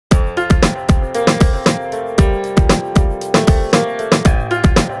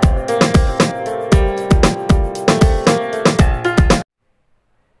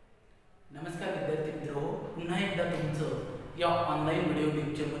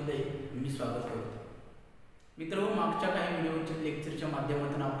स्वागत करतो. मित्रांनो, मागच्या काही व्हिडिओच्या लेक्चरच्या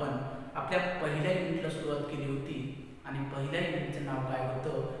माध्यमातून आपण आपल्या पहिल्या युनिटला सुरुवात केली होती आणि पहिल्या युनिटचं नाव काय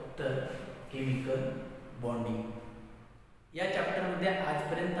होतं तर केमिकल बॉन्डिंग. या चॅप्टरमध्ये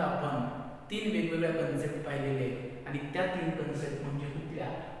आजपर्यंत आपण 3 वेगवेगळ्या कन्सेप्ट पाहिलेले आणि त्या 3 कन्सेप्ट म्हणजे कुठल्या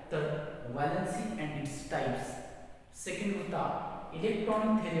तर valency and its types, second होता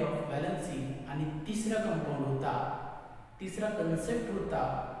इलेक्ट्रॉनिक थिअरी ऑफ व्हॅलेन्सी आणि तिसरा कन्सेप्ट होता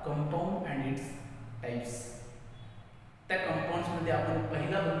कंपाऊंड अँड इट्स टाइप्स. त्या कंपाऊंड्समध्ये आपण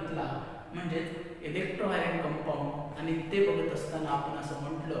पहिला बघितला म्हणजे इलेक्ट्रोव्हॅलेंट कंपाऊंड आणि ते बघत असताना आपण असं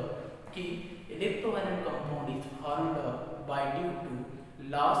म्हटलं की इलेक्ट्रोव्हॅलेंट compound is formed by due to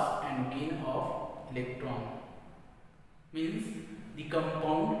loss and gain of electron. means the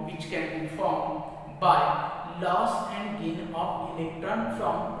compound which can be formed by loss and gain of electron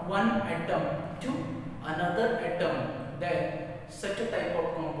from one atom to another atom, then such a type of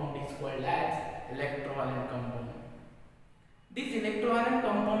compound is called as electrovalent compound. This electrovalent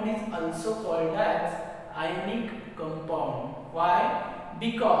compound is also called as ionic compound. Why?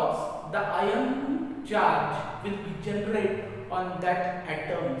 Because the ion charge will be generated on that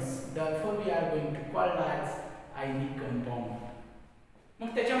atoms, therefore we are going to call as ionic compound. मग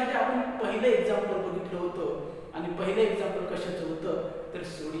त्याच्यामध्ये आपण पहिलं example बघितलं होतं आणि पहिलं example कशाचं होतं तर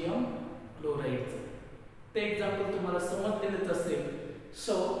सोडियम क्लोराईडचं. ते एक्झाम्पल तुम्हाला समजलेलंच असेल.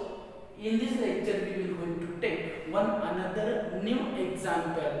 So in this lecture we will going to take one another new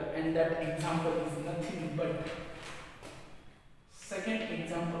example and that example is nothing but second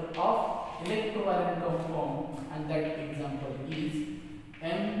example of इलेक्ट्रोव्हॅलेंट compound and that example is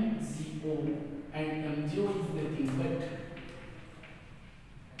MgO. And MgO is nothing but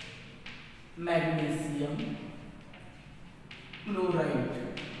magnesium chloride.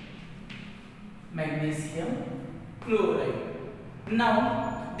 Magnesium chloride. Now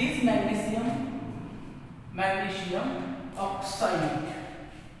this magnesium oxide.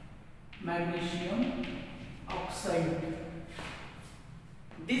 Magnesium oxide.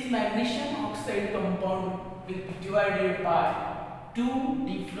 This magnesium oxide compound will be divided by 2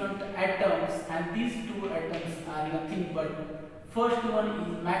 different atoms, and these 2 atoms are nothing but first one is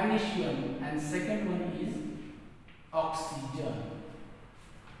magnesium and second one is oxygen.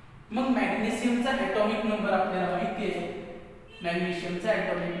 मग मॅग्नेशियमचा atomic number आपल्याला माहिती आहे. मॅग्नेशियमचा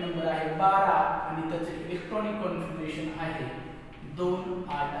atomic number आहे 12 आणि त्याचे electronic configuration आहे 2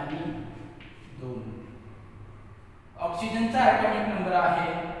 8 आणि 2. ऑक्सिजनचा ॲटॉमिक नंबर आहे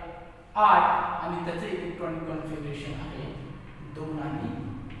 8 आणि त्याचे इलेक्ट्रॉनिक कॉन्फिगरेशन आहे 2 आणि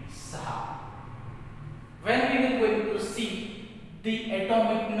 6. When we will going to see the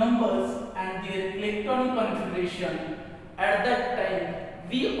atomic numbers and their electronic configuration, at that time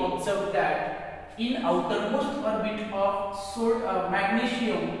we observe that in outermost orbit of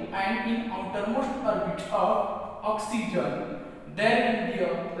magnesium and in outermost orbit of oxygen there will be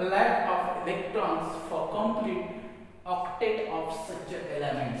a lack of electrons for complete octet of such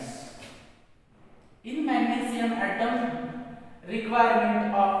elements. In magnesium atom requirement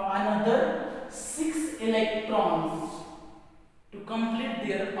of another 6 electrons to complete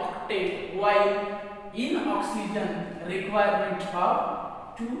their octet, while in oxygen requirement of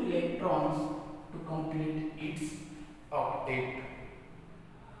 2 electrons to complete its octet.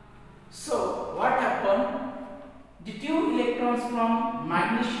 So what happened? The 2 electrons from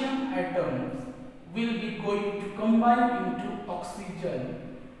magnesium atoms will be going to combine into oxygen,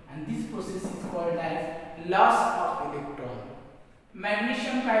 and this process is called as loss of electron.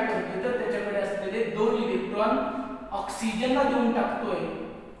 Magnesium काय करतोय तर त्याच्याकडे असलेले 2 electron ऑक्सिजनला देऊन टाकतोय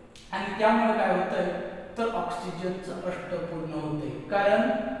आणि त्यामुळे काय होतंय तर ऑक्सिजनचं अष्टपूर्ण होतंय. कारण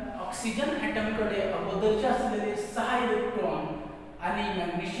ऑक्सिजन ॲटमकडे अगोदरचे असलेले 6 इलेक्ट्रॉन आणि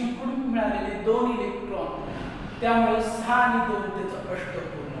मॅग्नेशियम कडून मिळालेले 2 इलेक्ट्रॉन, त्यामुळे 6 आणि 2 त्याचं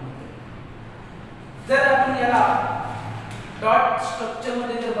अष्टपूर्ण होतंय. जर आपण याला डॉट स्ट्रक्चर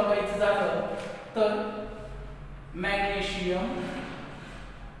मध्ये जर बघायचं झालं तर मॅग्नेशियम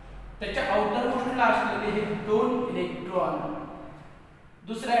त्याच्या आउटर मोस्टला असलेले हे 2 इलेक्ट्रॉन,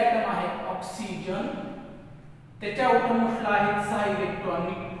 दुसरा ॲटम आहे ऑक्सिजन त्याच्या आउटर मोस्टला आहेत 6 इलेक्ट्रॉन.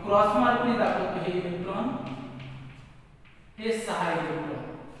 मी क्रॉस मार्कने दाखवतो हे इलेक्ट्रॉन, हे 6 इलेक्ट्रॉन.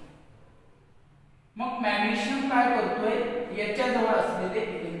 मग मॅग्नेशियम काय करतोय याच्या जवळ असलेले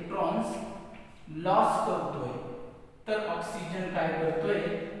इलेक्ट्रॉन्स लॉस करतोय, तर ऑक्सिजन काय करतोय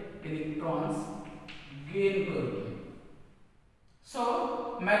इलेक्ट्रॉन्स गेन करतोय. So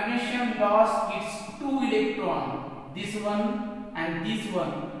magnesium lost its 2 electron, this one and this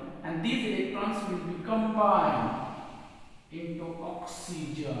one, and these electrons will be combined into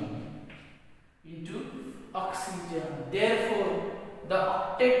oxygen. Therefore the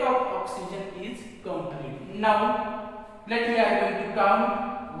octet of oxygen is complete. Now let me are going to count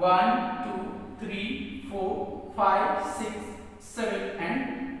 1 2 3 4 5 6 7 and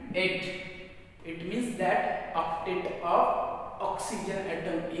 8. It means that octet of oxygen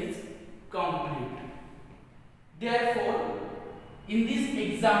atom is complete. Therefore in this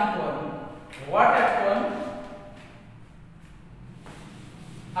example what happened,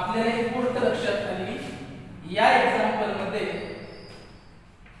 आपल्याला एक गोष्ट लक्षात आली, या example मध्ये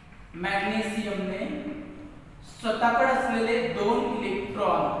मॅग्नेशियमने स्वतःकडे असलेले 2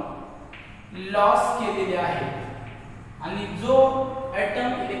 electron loss केलेले आहेत आणि जो एटम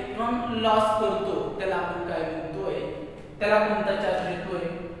इलेक्ट्रॉन लॉस करतो त्याला आपण काय म्हणतोय, त्याला कोणता चार्ज येतोय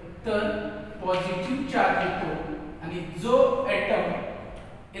तर पॉझिटिव्ह चार्ज येतो आणि जो एटम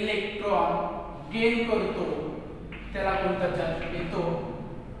इलेक्ट्रॉन गेन करतो त्याला कोणता चार्ज येतो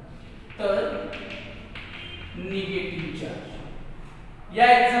तर निगेटिव्ह चार्ज. या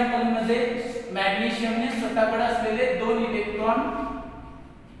एक्झाम्पल मध्ये मॅग्नेशियमने स्वतःकडे असलेले 2 इलेक्ट्रॉन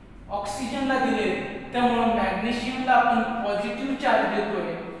ऑक्सिजनला दिले, त्यामुळे मॅग्नेशियमला आपण पॉझिटिव्ह चार्ज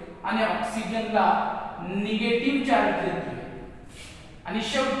देतोय आणि ऑक्सिजनला निगेटिव्ह चार्ज देतोय आणि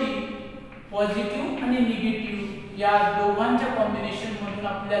शेवटी पॉझिटिव्ह आणि निगेटिव्ह या दोघांच्या कॉम्बिनेशन मधून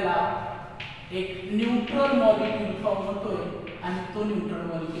आपल्याला एक न्यूट्रल मॉलिक्यूल फॉर्म होतोय आणि तो न्यूट्रल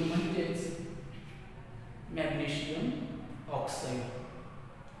मॉलिक्यूल म्हणजेच मॅग्नेशियम ऑक्साईड.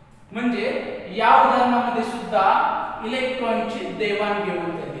 म्हणजे या उदाहरणामध्ये सुद्धा इलेक्ट्रॉनची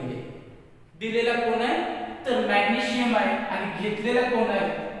देवाणघेवाण दिलेला कोण आहे तर मॅग्नेशियम आहे आणि घेतलेला कोण आहे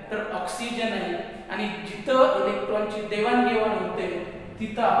तर ऑक्सिजन आहे आणि जिथं इलेक्ट्रॉनची देवाणघेवाण होते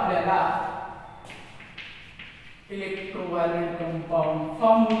तिथं आपल्याला इलेक्ट्रोव्हायलेंट कंपाऊंड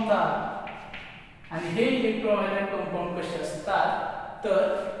फॉर्म होतात आणि हे इलेक्ट्रोव्हायलेंट कंपाऊंड कसे असतात तर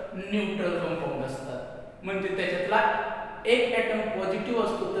न्यूट्रल कंपाऊंड असतात. म्हणजे त्याच्यातला एक एटम पॉझिटिव्ह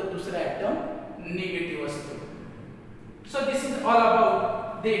असतो तर दुसरा एटम निगेटिव्ह असतो. So this is all about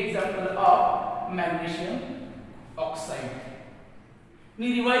the example of magnesium oxide. Me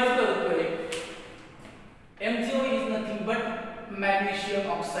revise करतोय, MgO is nothing but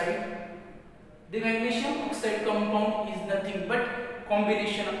magnesium oxide. The magnesium oxide compound is nothing but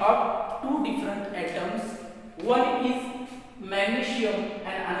combination of 2 different atoms. One is magnesium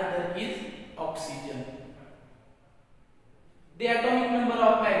and another is oxygen. The atomic number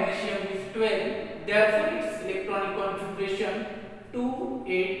of magnesium is 12. Therefore its electronic configuration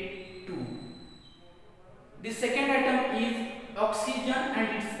 282. The second atom is oxygen and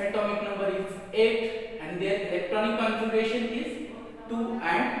its atomic number is 8 and their electronic configuration is 2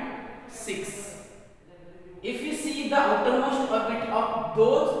 and 6. If you see the outermost orbit of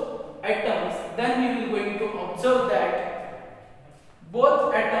those atoms, then we will going to observe that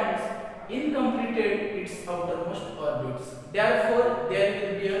both atoms incompleted its outermost orbits. Therefore there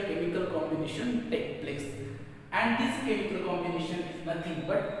will be a chemical combination take place. And this chemical combination is nothing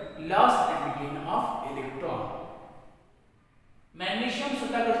but loss and gain of electron. Magnesium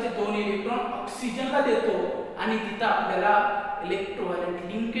स्वतःकडचे 2 electron ऑक्सिजनला देतो आणि तिथे आपल्याला इलेक्ट्रोव्हायलेंट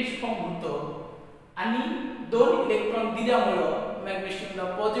linkage form होतो आणि 2 electron दिल्यामुळे मॅग्नेशियमला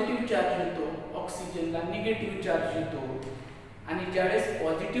positive charge येतो, ऑक्सिजनला negative charge येतो आणि ज्यावेळेस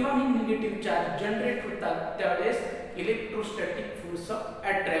पॉझिटिव्ह आणि निगेटिव्ह चार्ज जनरेट होतात त्यावेळेस इलेक्ट्रोस्टॅटिक फोर्स ऑफ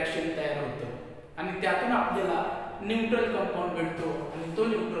अट्रॅक्शन तयार होतो आणि त्यातून आपल्याला न्यूट्रल कंपाऊंड भेटतो आणि तो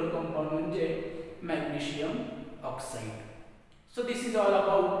न्यूट्रल कंपाऊंड म्हणजे magnesium oxide. So this is all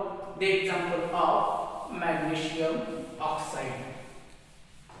about the example of magnesium oxide.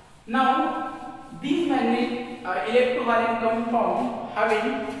 Now these electrovalent compound having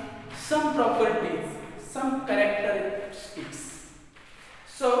some properties, some characteristics.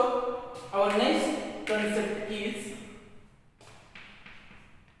 So our next concept is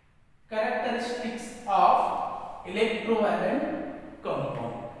characteristics of electrovalent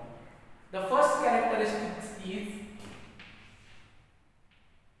compound. The first characteristic is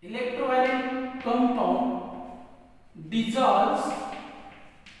electrovalent compound dissolves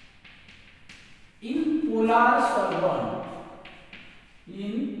in polar solvent.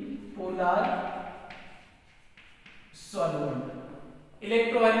 In polar solvent.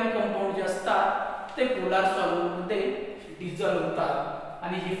 इलेक्ट्रोव्हायलेंट compound जे असतात ते polar solvent मध्ये dissolve होतात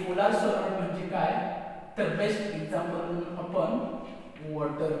आणि हे polar solvent म्हणजे काय तर बेस्ट एक्झाम्पल म्हणून आपण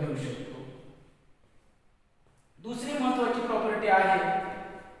वॉटर घेऊ शकतो. दुसरी महत्त्वाची प्रॉपर्टी आहे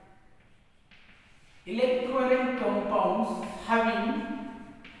इलेक्ट्रोव्हायलेंट compounds having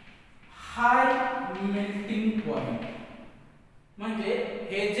high melting point. म्हणजे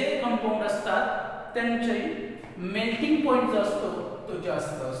हे जे कंपाऊंड असतात त्यांचे मेल्टिंग पॉइंट जो असतो तो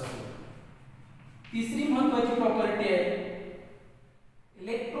जास्त असतो. तिसरी महत्त्वाची प्रॉपर्टी आहे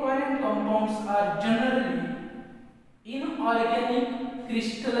इलेक्ट्रोव्हायलेंट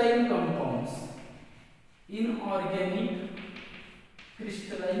crystalline compounds. Inorganic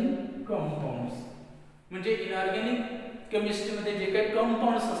crystalline compounds म्हणजे इनऑर्गॅनिक केमिस्ट्री मध्ये जे काही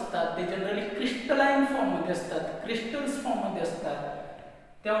कंपाऊंड्स असतात ते जनरली क्रिस्टलाइन फॉर्म मध्ये असतात, क्रिस्टल्स फॉर्म मध्ये असतात.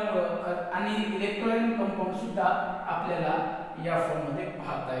 त्यामुळे आणि इलेक्ट्रोलाइन कंपाऊंड सुद्धा आपल्याला या फॉर्म मध्ये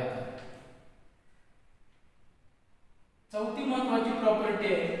पाहता येतात. चौथी महत्त्वाची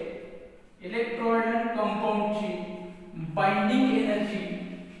प्रॉपर्टी आहे इलेक्ट्रोलाइन कंपाऊंडची बाइंडिंग एनर्जी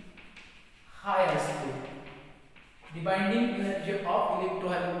हाय असते. The binding energy of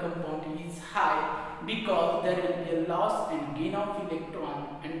electrovalent compound is high because there will be a loss and gain of electron,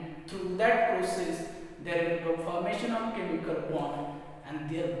 and through that process there will be a formation of chemical bond and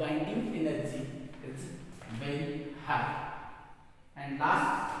their binding energy is very high. And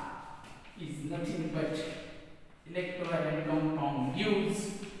last is nothing but electrovalent compound gives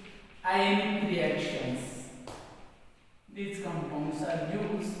ionic reactions. These compounds are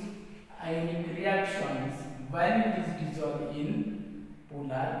used ionic reactions when it is dissolved in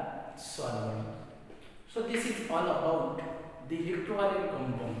polar solvent. So this is all about the electrovalent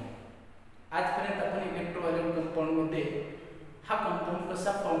compound. आजपर्यंत आपण इलेक्ट्रोव्हायलेंट compound मध्ये हा compound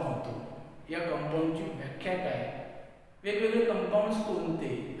कसा form होतो, या कंपाउंडची व्याख्या काय, वेगवेगळे कंपाउंड्स कोणते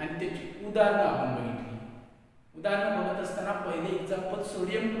आणि त्याची उदाहरणं आपण बघितली. उदाहरणं बघत असताना पहिले एक्झाम्पल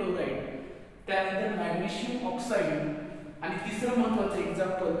सोडियम क्लोराईड, त्यानंतर मॅग्नेशियम ऑक्साईड आणि तिसरं महत्त्वाचं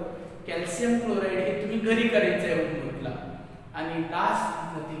एक्झाम्पल कॅल्शियम क्लोराईड हे तुम्ही घरी करायचं आहे होमवर्कला. आणि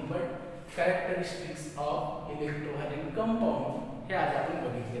last nothing but characteristics of इलेक्ट्रोव्हायलेंट compound हे आज आपण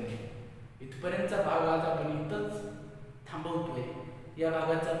बघितलेले. इथपर्यंतचा भाग आज आपण इथंच थांबवतोय. या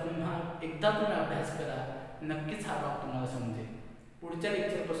भागाचा पुन्हा एकदा तुम्ही अभ्यास करा, नक्कीच हा भाग तुम्हाला समजेल. पुढच्या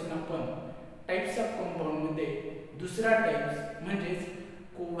लेक्चरपासून आपण टाइप्स ऑफ कंपाउंड मध्ये दुसरा टाइप्स म्हणजेच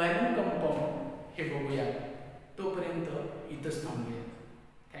कोव्हॅलेंट कंपाउंड हे बघूया. तोपर्यंत इथंच थांबूया.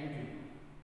 थँक्यू.